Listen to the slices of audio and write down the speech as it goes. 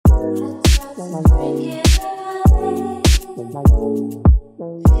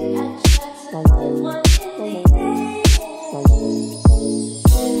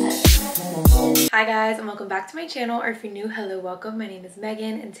Hi guys, and welcome back to my channel, or if you're new, hello, welcome. My name is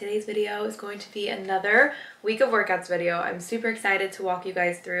Megan and today's video is going to be another week of workouts video. I'm super excited to walk you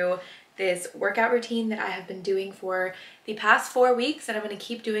guys through this workout routine that I have been doing for the past 4 weeks and I'm going to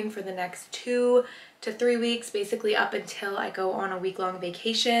keep doing for the next 2 to 3 weeks, basically up until I go on a week-long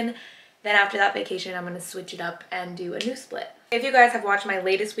vacation. Then after that vacation, I'm going to switch it up and do a new split. If you guys have watched my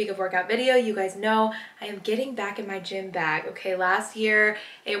latest week of workout video, you guys know I am getting back in my gym bag. Okay, last year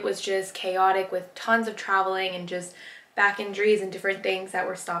it was just chaotic with tons of traveling and just back injuries and different things that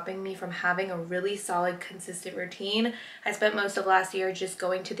were stopping me from having a really solid, consistent routine. I spent most of last year just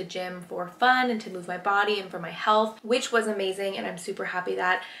going to the gym for fun and to move my body and for my health, which was amazing, and I'm super happy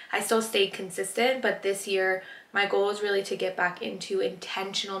that I still stayed consistent. But this year, my goal is really to get back into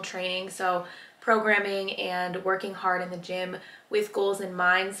intentional training, so programming and working hard in the gym with goals in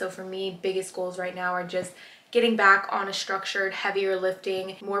mind. So for me, biggest goals right now are just getting back on a structured, heavier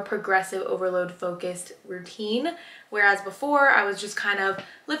lifting, more progressive, overload focused routine. Whereas before I was just kind of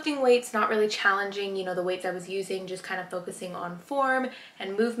lifting weights, not really challenging, the weights I was using, just kind of focusing on form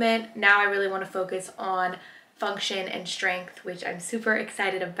and movement. Now I really want to focus on function and strength, which I'm super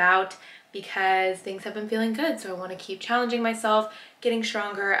excited about because things have been feeling good. So I want to keep challenging myself, getting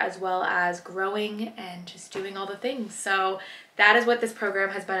stronger, as well as growing and just doing all the things. So that is what this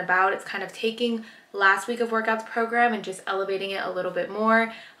program has been about. It's kind of taking last week of workouts program and just elevating it a little bit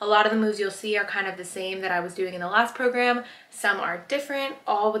more. A lot of the moves you'll see are kind of the same that I was doing in the last program. Some are different,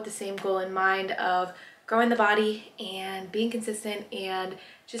 all with the same goal in mind of growing the body and being consistent and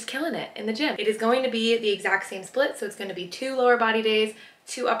just killing it in the gym. It is going to be the exact same split, so it's going to be 2 lower body days,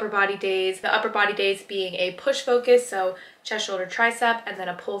 2 upper body days. The upper body days being a push focus, so chest, shoulder, tricep, and then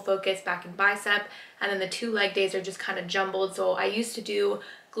a pull focus, back and bicep. And then the 2 leg days are just kind of jumbled. So I used to do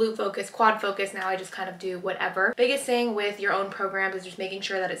glute focus, quad focus, now I just kind of do whatever. Biggest thing with your own programs is just making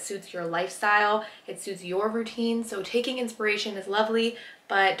sure that it suits your lifestyle, it suits your routine. So taking inspiration is lovely,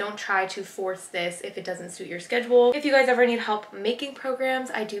 but don't try to force this if it doesn't suit your schedule. If you guys ever need help making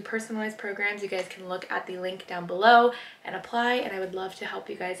programs, I do personalized programs. You guys can look at the link down below and apply, and I would love to help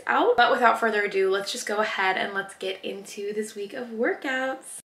you guys out. But without further ado, let's just go ahead and let's get into this week of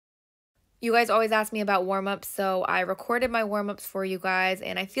workouts. You guys always ask me about warm-ups, so I recorded my warm-ups for you guys,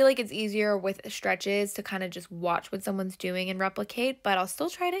 and I feel like it's easier with stretches to kind of just watch what someone's doing and replicate, but I'll still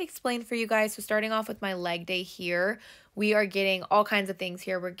try to explain for you guys. So starting off with my leg day here, we are getting all kinds of things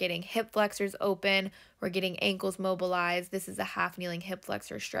here. We're getting hip flexors open, we're getting ankles mobilized. This is a half kneeling hip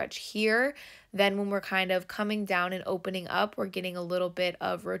flexor stretch here. Then when we're kind of coming down and opening up, we're getting a little bit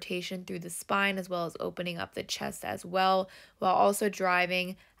of rotation through the spine as well as opening up the chest as well, while also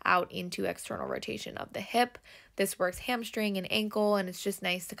driving out into external rotation of the hip. This works hamstring and ankle, and it's just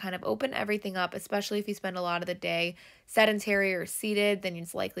nice to kind of open everything up, especially if you spend a lot of the day sedentary or seated, then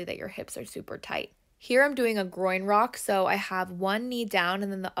it's likely that your hips are super tight. Here I'm doing a groin rock, so I have one knee down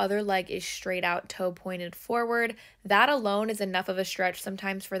and then the other leg is straight out, toe pointed forward. That alone is enough of a stretch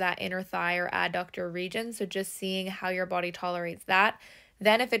sometimes for that inner thigh or adductor region, so just seeing how your body tolerates that.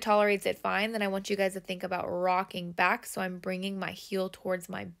 Then if it tolerates it fine, then I want you guys to think about rocking back. So I'm bringing my heel towards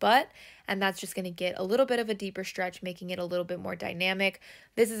my butt, and that's just going to get a little bit of a deeper stretch, making it a little bit more dynamic.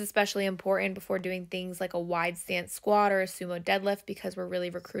 This is especially important before doing things like a wide stance squat or a sumo deadlift because we're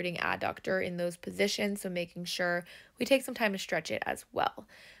really recruiting adductor in those positions. So making sure we take some time to stretch it as well.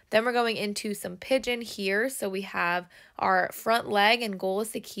 Then we're going into some pigeon here. So we have our front leg, and goal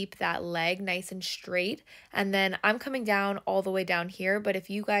is to keep that leg nice and straight. And then I'm coming down all the way down here. But if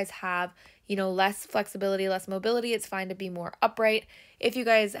you guys have, less flexibility, less mobility, it's fine to be more upright. If you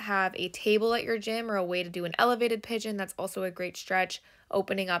guys have a table at your gym or a way to do an elevated pigeon, that's also a great stretch,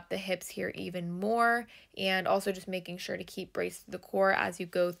 opening up the hips here even more, and also just making sure to keep braced to the core as you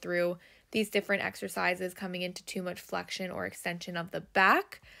go through these different exercises, coming into too much flexion or extension of the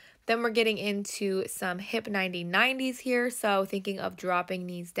back. Then we're getting into some hip 90-90s here, so thinking of dropping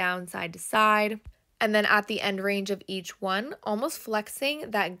knees down side to side. And then at the end range of each one, almost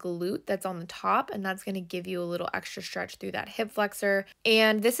flexing that glute that's on the top, and that's going to give you a little extra stretch through that hip flexor.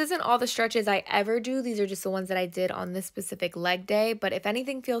 And this isn't all the stretches I ever do. These are just the ones that I did on this specific leg day. But if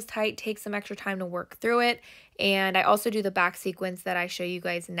anything feels tight, take some extra time to work through it. And I also do the back sequence that I show you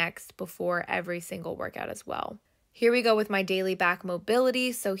guys next before every single workout as well. Here we go with my daily back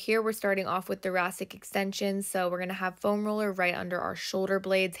mobility. So here we're starting off with thoracic extension. So we're going to have foam roller right under our shoulder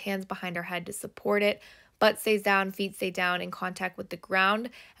blades, hands behind our head to support it, butt stays down, feet stay down in contact with the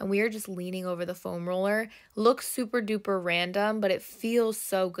ground, and we are just leaning over the foam roller. Looks super duper random, but it feels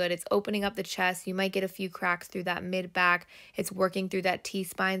so good. It's opening up the chest. You might get a few cracks through that mid back. It's working through that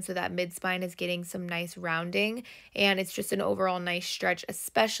T-spine, so that mid spine is getting some nice rounding, and it's just an overall nice stretch,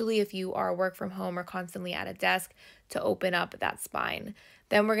 especially if you are work from home or constantly at a desk, to open up that spine.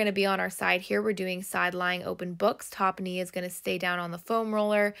 Then we're going to be on our side here. We're doing side lying open books. Top knee is going to stay down on the foam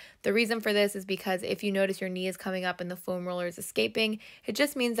roller. The reason for this is because if you notice your knee is coming up and the foam roller is escaping, it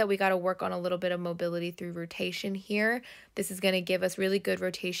just means that we got to work on a little bit of mobility through rotation here. This is going to give us really good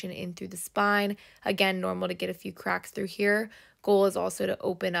rotation in through the spine. Again, normal to get a few cracks through here. Goal is also to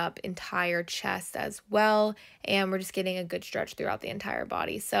open up entire chest as well, and we're just getting a good stretch throughout the entire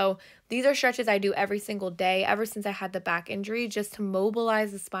body. So these are stretches I do every single day ever since I had the back injury, just to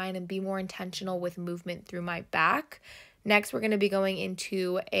mobilize the spine and be more intentional with movement through my back. Next, we're going to be going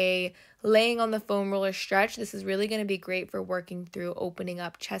into a laying on the foam roller stretch. This is really going to be great for working through opening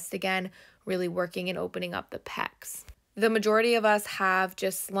up chest again, really working and opening up the pecs. The majority of us have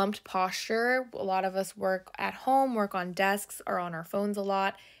just slumped posture. A lot of us work at home, work on desks, or on our phones a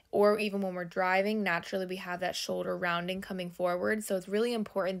lot, or even when we're driving, naturally we have that shoulder rounding coming forward. So it's really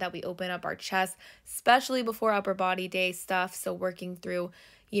important that we open up our chest, especially before upper body day stuff. So working through,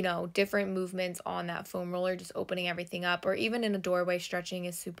 different movements on that foam roller, just opening everything up, or even in a doorway stretching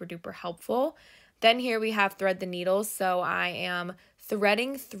is super duper helpful. Then here we have thread the needles. So I am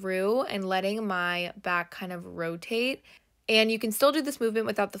threading through and letting my back kind of rotate. And you can still do this movement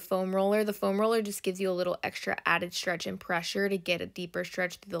without the foam roller. The foam roller just gives you a little extra added stretch and pressure to get a deeper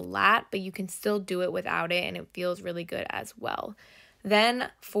stretch through the lat, but you can still do it without it, and it feels really good as well. Then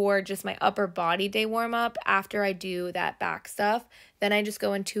for just my upper body day warm up, after I do that back stuff, then I just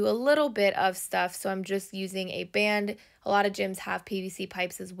go into a little bit of stuff. So I'm just using a band. A lot of gyms have PVC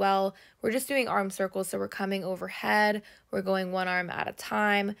pipes as well. We're just doing arm circles. So we're coming overhead. We're going one arm at a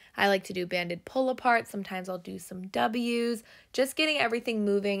time. I like to do banded pull apart. Sometimes I'll do some W's, just getting everything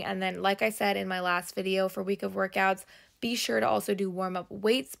moving. And then, like I said in my last video for week of workouts, be sure to also do warm up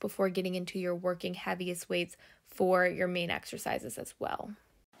weights before getting into your working heaviest weights for your main exercises as well.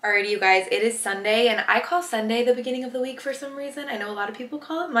 Alrighty, you guys, it is Sunday, and I call Sunday the beginning of the week for some reason. I know a lot of people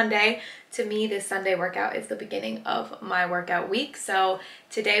call it Monday. To me, this Sunday workout is the beginning of my workout week. So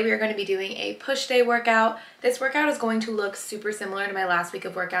today we are going to be doing a push day workout. This workout is going to look super similar to my last week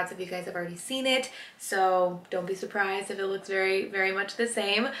of workouts if you guys have already seen it. So don't be surprised if it looks very, very much the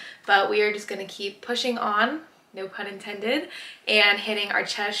same. But we are just going to keep pushing on, no pun intended, and hitting our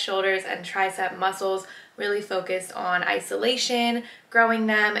chest, shoulders, and tricep muscles, really focused on isolation, growing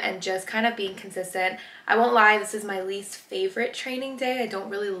them, and just kind of being consistent. I won't lie, this is my least favorite training day. I don't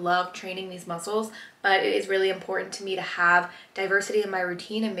really love training these muscles, but it is really important to me to have diversity in my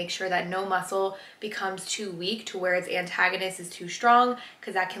routine and make sure that no muscle becomes too weak to where its antagonist is too strong,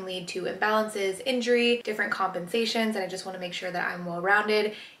 because that can lead to imbalances, injury, different compensations, and I just want to make sure that I'm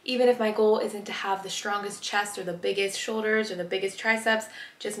well-rounded. Even if my goal isn't to have the strongest chest or the biggest shoulders or the biggest triceps,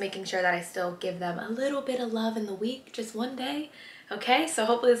 just making sure that I still give them a little bit of love in the week, just one day. Okay, so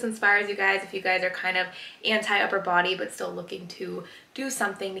hopefully this inspires you guys if you guys are kind of anti-upper body but still looking to do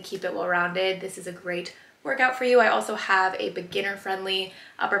something to keep it well-rounded. This is a great workout for you. I also have a beginner-friendly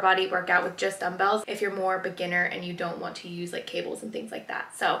upper body workout with just dumbbells if you're more beginner and you don't want to use like cables and things like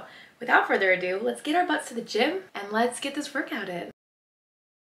that. So without further ado, let's get our butts to the gym and let's get this workout in.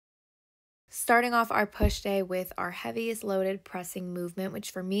 Starting off our push day with our heaviest loaded pressing movement,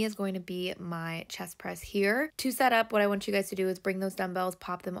 which for me is going to be my chest press here. To set up, what I want you guys to do is bring those dumbbells,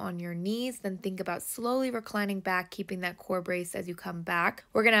 pop them on your knees, then think about slowly reclining back, keeping that core brace as you come back.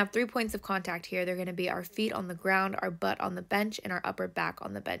 We're going to have 3 points of contact here. They're going to be our feet on the ground, our butt on the bench, and our upper back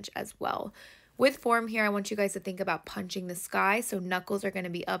on the bench as well. With form here, I want you guys to think about punching the sky. So knuckles are going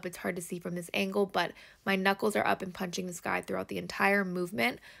to be up. It's hard to see from this angle, but my knuckles are up and punching the sky throughout the entire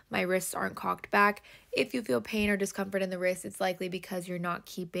movement. My wrists aren't cocked back. If you feel pain or discomfort in the wrist, it's likely because you're not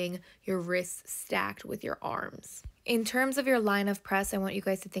keeping your wrists stacked with your arms. In terms of your line of press, I want you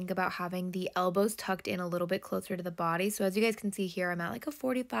guys to think about having the elbows tucked in a little bit closer to the body. So as you guys can see here, I'm at like a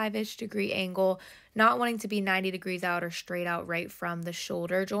 45-ish degree angle, not wanting to be 90 degrees out or straight out right from the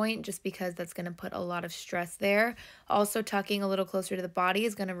shoulder joint, just because that's going to put a lot of stress there. Also, tucking a little closer to the body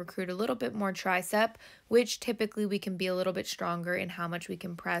is going to recruit a little bit more tricep, which typically we can be a little bit stronger in how much we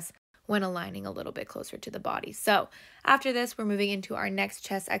can press when aligning a little bit closer to the body. So after this, we're moving into our next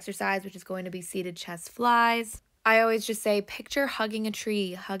chest exercise, which is going to be seated chest flies. I always just say, picture hugging a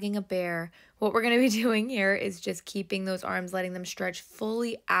tree, hugging a bear. What we're going to be doing here is just keeping those arms, letting them stretch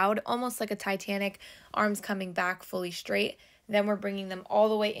fully out, almost like a Titanic, arms coming back fully straight. Then we're bringing them all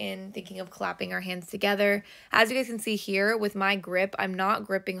the way in, thinking of clapping our hands together. As you guys can see here, with my grip, I'm not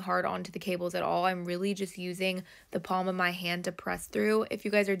gripping hard onto the cables at all. I'm really just using the palm of my hand to press through. If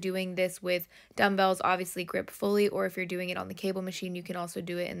you guys are doing this with dumbbells, obviously grip fully, or if you're doing it on the cable machine, you can also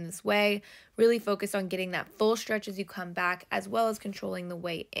do it in this way. Really focus on getting that full stretch as you come back, as well as controlling the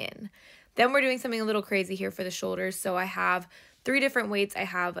weight in. Then we're doing something a little crazy here for the shoulders. So I have 3 different weights. I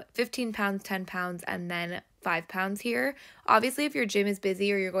have 15 pounds, 10 pounds, and then 5 pounds here. Obviously, if your gym is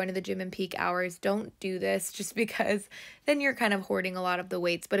busy or you're going to the gym in peak hours, don't do this just because then you're kind of hoarding a lot of the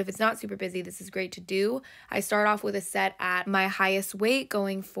weights. But if it's not super busy, this is great to do. I start off with a set at my highest weight,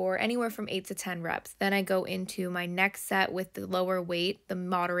 going for anywhere from 8 to 10 reps. Then I go into my next set with the lower weight, the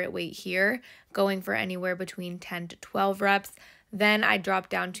moderate weight here, going for anywhere between 10 to 12 reps. Then I dropped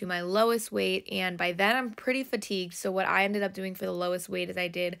down to my lowest weight, and by then I'm pretty fatigued. So what I ended up doing for the lowest weight is I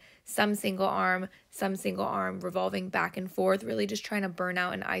did some single arm, revolving back and forth, really just trying to burn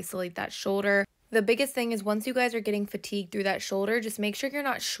out and isolate that shoulder. The biggest thing is once you guys are getting fatigued through that shoulder, just make sure you're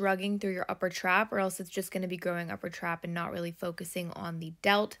not shrugging through your upper trap, or else it's just going to be growing upper trap and not really focusing on the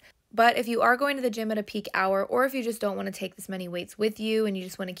delt. But if you are going to the gym at a peak hour, or if you just don't want to take this many weights with you and you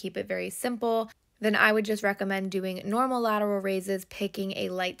just want to keep it very simple, then I would just recommend doing normal lateral raises, picking a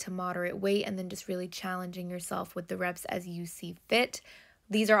light to moderate weight, and then just really challenging yourself with the reps as you see fit.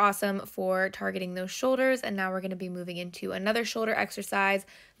 These are awesome for targeting those shoulders, and now we're going to be moving into another shoulder exercise.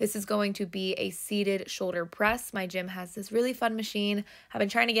 This is going to be a seated shoulder press. My gym has this really fun machine. I've been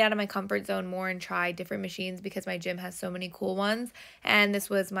trying to get out of my comfort zone more and try different machines because my gym has so many cool ones, and this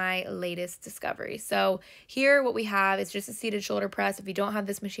was my latest discovery. So here what we have is just a seated shoulder press. If you don't have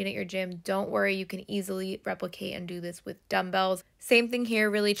this machine at your gym, don't worry, you can easily replicate and do this with dumbbells. Same thing here,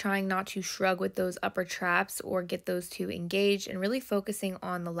 really trying not to shrug with those upper traps or get those two engaged, and really focusing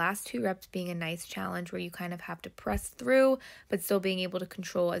on the last 2 reps being a nice challenge where you kind of have to press through but still being able to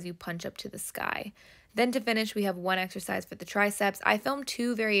control as you punch up to the sky. Then to finish, we have 1 exercise for the triceps. I filmed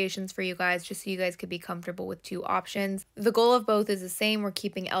 2 variations for you guys just so you guys could be comfortable with 2 options. The goal of both is the same. We're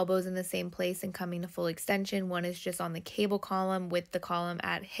keeping elbows in the same place and coming to full extension. One is just on the cable column with the column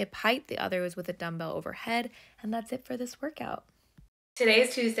at hip height. The other is with a dumbbell overhead. And that's it for this workout. Today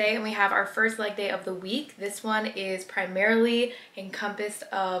is Tuesday and we have our first leg day of the week. This one is primarily encompassed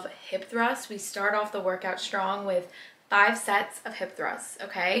of hip thrusts. We start off the workout strong with 5 sets of hip thrusts,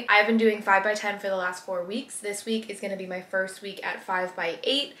 okay? I've been doing 5 by 10 for the last 4 weeks. This week is gonna be my first week at 5 by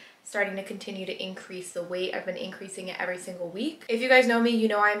 8, starting to continue to increase the weight. I've been increasing it every single week. If you guys know me, you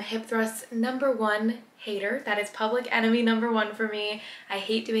know I'm hip thrust #1 hater. That is public enemy #1 for me. I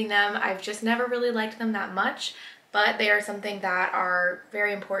hate doing them. I've just never really liked them that much, but they are something that are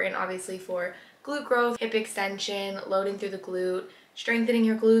very important, obviously, for glute growth, hip extension, loading through the glute. Strengthening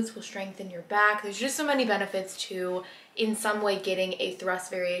your glutes will strengthen your back. There's just so many benefits to, in some way, getting a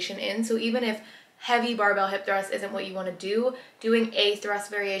thrust variation in. So even if heavy barbell hip thrust isn't what you want to do, doing a thrust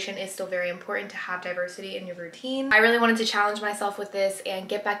variation is still very important to have diversity in your routine. I really wanted to challenge myself with this and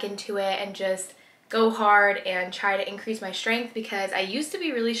get back into it and just go hard and try to increase my strength, because I used to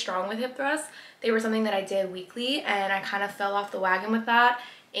be really strong with hip thrusts. They were something that I did weekly and I kind of fell off the wagon with that.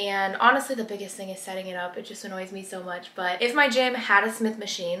 And honestly, the biggest thing is setting it up. It just annoys me so much. But if my gym had a Smith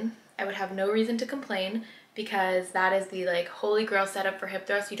machine, I would have no reason to complain, because that is the like holy grail setup for hip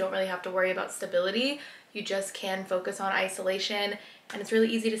thrusts. You don't really have to worry about stability. You just can focus on isolation, and it's really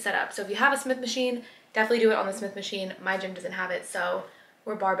easy to set up. So if you have a Smith machine, definitely do it on the Smith machine. My gym doesn't have it, so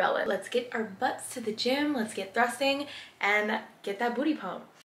we're barbelling. Let's get our butts to the gym. Let's get thrusting and get that booty pump.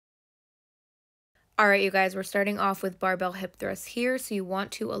 All right, you guys, we're starting off with barbell hip thrusts here. So you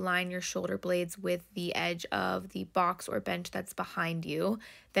want to align your shoulder blades with the edge of the box or bench that's behind you.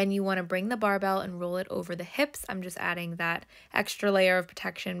 Then you want to bring the barbell and roll it over the hips. I'm just adding that extra layer of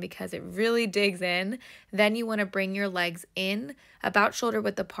protection because it really digs in. Then you want to bring your legs in about shoulder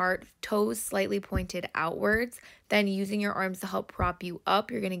width apart, toes slightly pointed outwards. Then using your arms to help prop you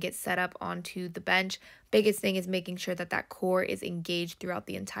up, you're going to get set up onto the bench. Biggest thing is making sure that that core is engaged throughout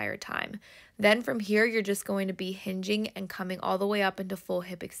the entire time. Then from here, you're just going to be hinging and coming all the way up into full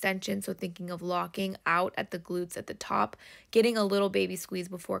hip extension. So thinking of locking out at the glutes at the top, getting a little baby squeeze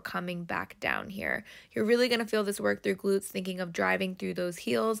before coming back down here. You're really going to feel this work through glutes, thinking of driving through those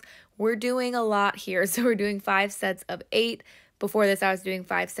heels. We're doing a lot here. So we're doing 5 sets of 8. Before this, I was doing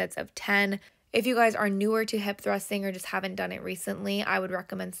 5 sets of 10. If you guys are newer to hip thrusting or just haven't done it recently, I would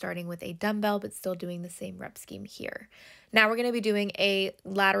recommend starting with a dumbbell, but still doing the same rep scheme here. Now we're going to be doing a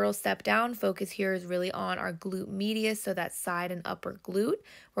lateral step down. Focus here is really on our glute medius, so that side and upper glute.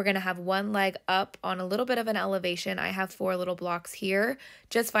 We're going to have one leg up on a little bit of an elevation. I have 4 little blocks here,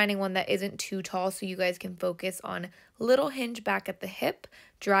 just finding one that isn't too tall so you guys can focus on little hinge back at the hip,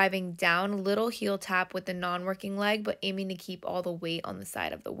 driving down, little heel tap with the non-working leg, but aiming to keep all the weight on the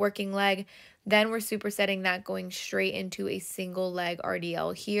side of the working leg. Then we're supersetting that, going straight into a single leg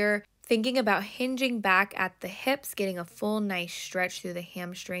RDL here. Thinking about hinging back at the hips, getting a full nice stretch through the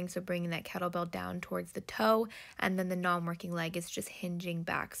hamstring, so bringing that kettlebell down towards the toe, and then the non-working leg is just hinging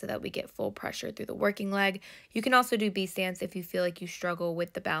back so that we get full pressure through the working leg. You can also do B stance if you feel like you struggle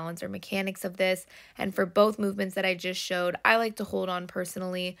with the balance or mechanics of this, and for both movements that I just showed, I like to hold on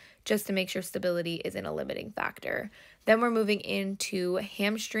personally just to make sure stability isn't a limiting factor. Then we're moving into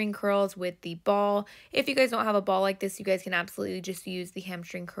hamstring curls with the ball. If you guys don't have a ball like this, you guys can absolutely just use the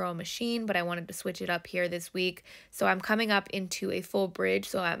hamstring curl machine, but I wanted to switch it up here this week. So I'm coming up into a full bridge,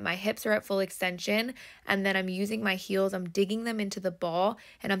 so my hips are at full extension, and then I'm using my heels, I'm digging them into the ball,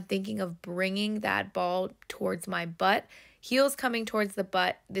 and I'm thinking of bringing that ball towards my butt. Heels coming towards the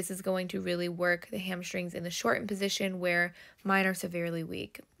butt, this is going to really work the hamstrings in the shortened position where mine are severely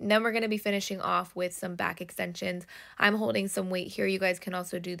weak. And then we're going to be finishing off with some back extensions. I'm holding some weight here. You guys can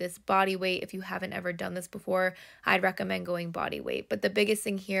also do this body weight. If you haven't ever done this before, I'd recommend going body weight. But the biggest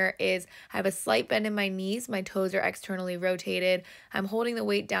thing here is I have a slight bend in my knees. My toes are externally rotated. I'm holding the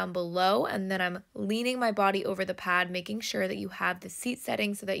weight down below, and then I'm leaning my body over the pad, making sure that you have the seat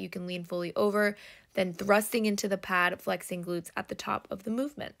setting so that you can lean fully over, then thrusting into the pad, flexing glutes at the top of the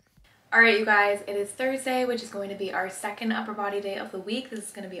movement. All right, you guys, it is Thursday, which is going to be our second upper body day of the week. This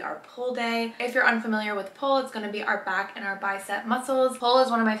is going to be our pull day. If you're unfamiliar with pull, it's going to be our back and our bicep muscles. Pull is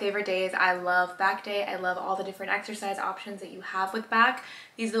one of my favorite days. I love back day. I love all the different exercise options that you have with back.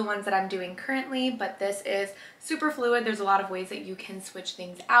 These are the ones that I'm doing currently, but this is super fluid. There's a lot of ways that you can switch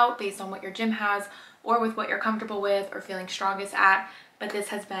things out based on what your gym has or with what you're comfortable with or feeling strongest at. But this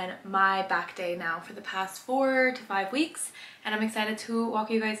has been my back day now for the past 4 to 5 weeks, and I'm excited to walk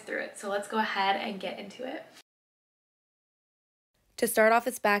you guys through it. So let's go ahead and get into it. To start off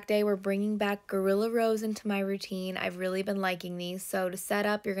this back day, we're bringing back gorilla rows into my routine. I've really been liking these. So to set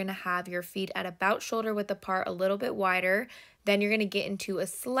up, you're going to have your feet at about shoulder width apart, a little bit wider. Then you're going to get into a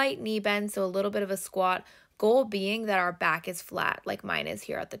slight knee bend, so a little bit of a squat. Goal being that our back is flat, like mine is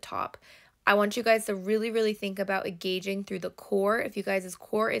here at the top. I want you guys to really think about engaging through the core. If you guys'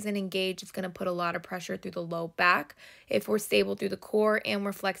 core isn't engaged, it's going to put a lot of pressure through the low back. If we're stable through the core and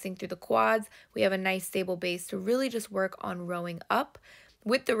we're flexing through the quads, we have a nice stable base to really just work on rowing up.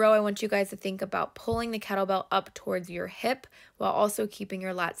 With the row, I want you guys to think about pulling the kettlebell up towards your hip while also keeping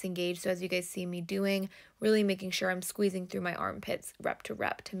your lats engaged. So as you guys see me doing, really making sure I'm squeezing through my armpits rep to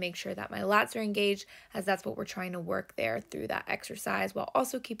rep to make sure that my lats are engaged, as that's what we're trying to work there through that exercise, while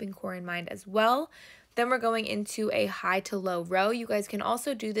also keeping core in mind as well. Then we're going into a high to low row. You guys can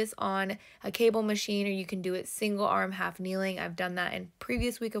also do this on a cable machine, or you can do it single arm half kneeling. I've done that in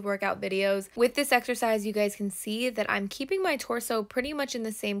previous week of workout videos. With this exercise, you guys can see that I'm keeping my torso pretty much in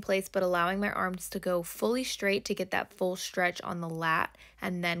the same place, but allowing my arms to go fully straight to get that full stretch on the lat,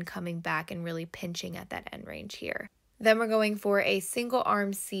 and then coming back and really pinching at that end range here. Then we're going for a single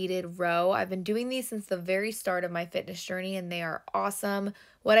arm seated row. I've been doing these since the very start of my fitness journey, and they are awesome.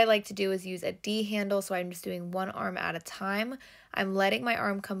 What I like to do is use a D handle, so I'm just doing one arm at a time. I'm letting my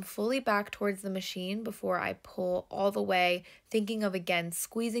arm come fully back towards the machine before I pull all the way, thinking of, again,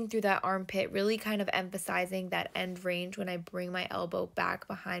 squeezing through that armpit, really kind of emphasizing that end range when I bring my elbow back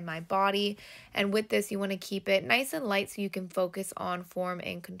behind my body. And with this, you want to keep it nice and light so you can focus on form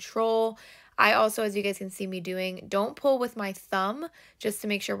and control. I also, as you guys can see me doing, don't pull with my thumb, just to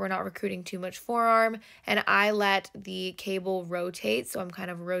make sure we're not recruiting too much forearm. And I let the cable rotate, so I'm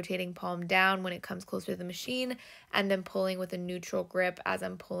kind of rotating palm down when it comes closer to the machine, and then pulling with a neutral grip as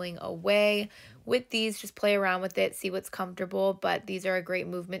I'm pulling away. With these, just play around with it, see what's comfortable, but these are a great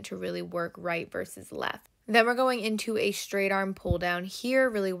movement to really work right versus left. Then we're going into a straight arm pull down here,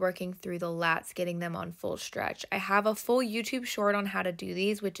 really working through the lats, getting them on full stretch. I have a full YouTube short on how to do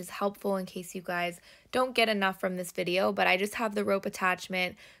these, which is helpful in case you guys don't get enough from this video, but I just have the rope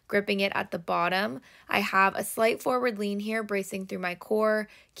attachment, gripping it at the bottom. I have a slight forward lean here, bracing through my core,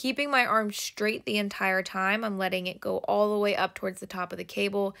 keeping my arm straight the entire time. I'm letting it go all the way up towards the top of the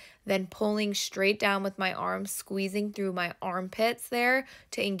cable, then pulling straight down with my arm, squeezing through my armpits there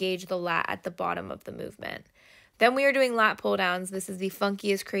to engage the lat at the bottom of the movement. Then we are doing lat pull downs. This is the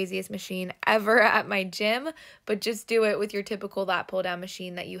funkiest, craziest machine ever at my gym, but just do it with your typical lat pull down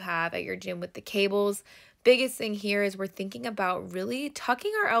machine that you have at your gym with the cables. Biggest thing here is we're thinking about really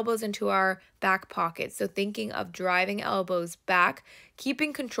tucking our elbows into our back pockets. So thinking of driving elbows back,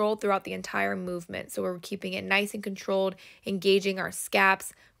 keeping control throughout the entire movement. So we're keeping it nice and controlled, engaging our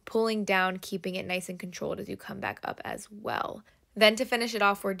scaps, pulling down, keeping it nice and controlled as you come back up as well. Then to finish it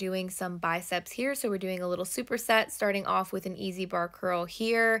off, we're doing some biceps here. So we're doing a little superset, starting off with an easy bar curl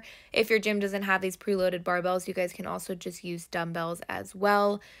here. If your gym doesn't have these preloaded barbells, you guys can also just use dumbbells as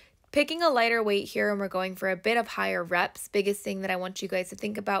well. Picking a lighter weight here, and we're going for a bit of higher reps. Biggest thing that I want you guys to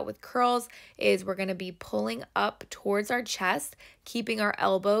think about with curls is we're going to be pulling up towards our chest, keeping our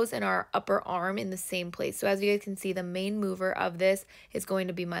elbows and our upper arm in the same place. So as you guys can see, the main mover of this is going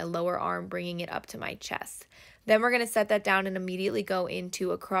to be my lower arm, bringing it up to my chest. Then we're going to set that down and immediately go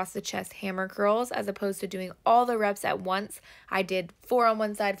into across the chest hammer curls. As opposed to doing all the reps at once, I did 4 on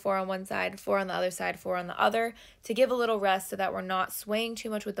one side, 4 on one side, 4 on the other side, 4 on the other, to give a little rest so that we're not swaying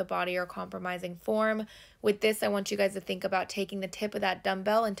too much with the body or compromising form. With this, I want you guys to think about taking the tip of that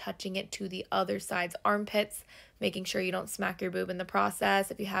dumbbell and touching it to the other side's armpits, making sure you don't smack your boob in the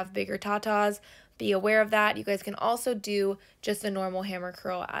process. If you have bigger tatas, be aware of that. You guys can also do just a normal hammer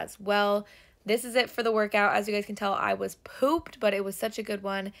curl as well. This is it for the workout. As you guys can tell, I was pooped, but it was such a good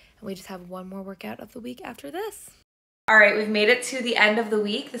one. And we just have one more workout of the week after this. All right, we've made it to the end of the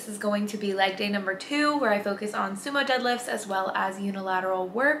week. This is going to be leg day number 2, where I focus on sumo deadlifts as well as unilateral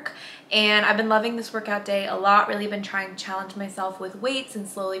work. And I've been loving this workout day a lot, really been trying to challenge myself with weights and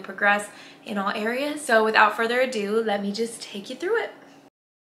slowly progress in all areas. So without further ado, let me just take you through it.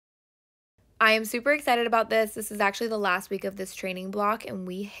 I am super excited about this. This is actually the last week of this training block, and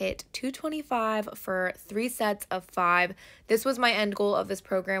we hit 225 for 3 sets of 5. This was my end goal of this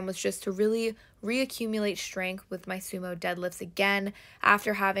program, was just to really reaccumulate strength with my sumo deadlifts again.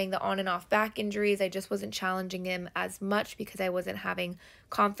 After having the on and off back injuries, I just wasn't challenging him as much because I wasn't having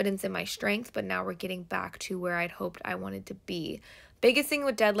confidence in my strength, but now we're getting back to where I'd hoped I wanted to be. Biggest thing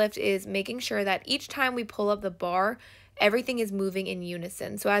with deadlift is making sure that each time we pull up the bar, everything is moving in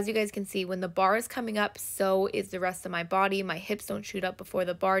unison. So as you guys can see, when the bar is coming up, so is the rest of my body. My hips don't shoot up before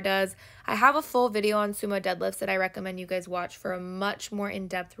the bar does. I have a full video on sumo deadlifts that I recommend you guys watch for a much more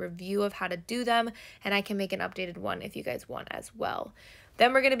in-depth review of how to do them, and I can make an updated one if you guys want as well.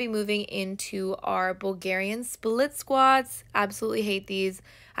 Then we're going to be moving into our Bulgarian split squats. Absolutely hate these.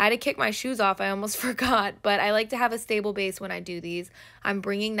 I had to kick my shoes off. I almost forgot, but I like to have a stable base when I do these. I'm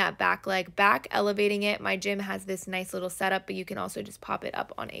bringing that back leg back, elevating it. My gym has this nice little setup, but you can also just pop it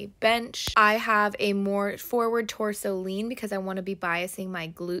up on a bench. I have a more forward torso lean because I want to be biasing my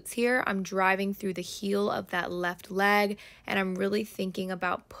glutes here. I'm driving through the heel of that left leg, and I'm really thinking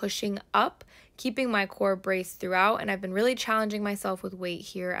about pushing up, keeping my core braced throughout, and I've been really challenging myself with weight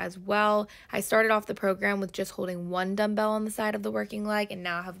here as well. I started off the program with just holding 1 dumbbell on the side of the working leg, and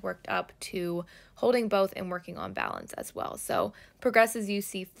now have worked up to holding both and working on balance as well. So progress as you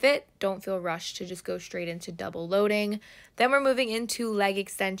see fit. Don't feel rushed to just go straight into double loading. Then we're moving into leg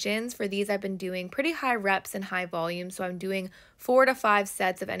extensions. For these, I've been doing pretty high reps and high volume. So I'm doing 4 to 5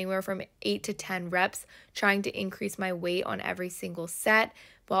 sets of anywhere from 8 to 10 reps, trying to increase my weight on every single set,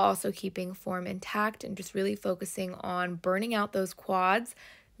 while also keeping form intact and just really focusing on burning out those quads.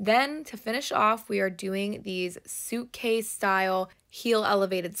 Then to finish off, we are doing these suitcase style heel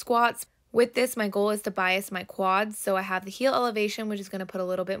elevated squats. With this, my goal is to bias my quads. So I have the heel elevation, which is going to put a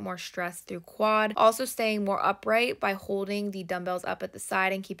little bit more stress through quad. Also staying more upright by holding the dumbbells up at the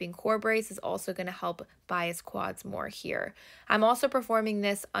side and keeping core brace is also going to help bias quads more here. I'm also performing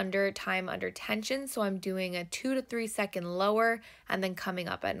this under tension. So I'm doing a 2 to 3 second lower and then coming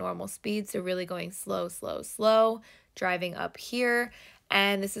up at normal speed. So really going slow, slow, slow, driving up here.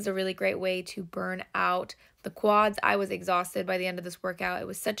 And this is a really great way to burn out the quads. I was exhausted by the end of this workout. It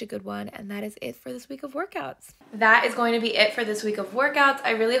was such a good one, and that is it for this week of workouts. That is going to be it for this week of workouts.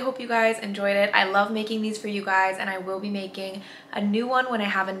 I really hope you guys enjoyed it. I love making these for you guys, and I will be making a new one when I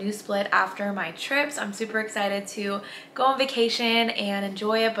have a new split after my trips. I'm super excited to go on vacation and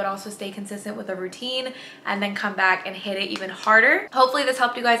enjoy it, but also stay consistent with a routine and then come back and hit it even harder. Hopefully this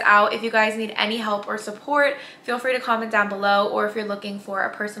helped you guys out. If you guys need any help or support, feel free to comment down below, or if you're looking for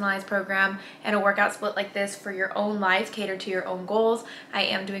a personalized program and a workout split like this for your own life, cater to your own goals, I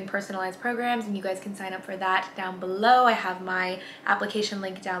am doing personalized programs, and you guys can sign up for that down below. I have my application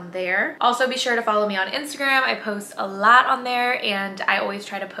link down there. Also, be sure to follow me on Instagram. I post a lot on there, and I always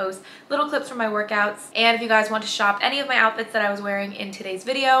try to post little clips from my workouts. And if you guys want to shop any of my outfits that I was wearing in today's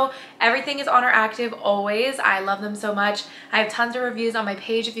video, everything is on our active always. I love them so much. I have tons of reviews on my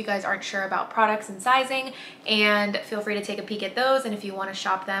page if you guys aren't sure about products and sizing, and feel free to take a peek at those. And if you want to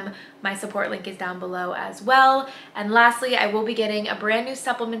shop them, my support link is down below as well. And lastly, I will be getting a brand new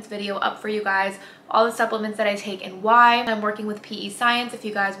supplements video up for you guys, all the supplements that I take and why. I'm working with PE Science. If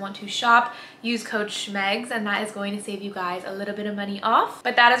you guys want to shop, use code SHMEGS, and that is going to save you guys a little bit of money off.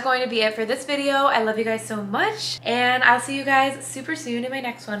 But that is going to be it for this video. I love you guys so much, and I'll see you guys super soon in my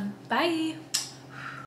next one. Bye!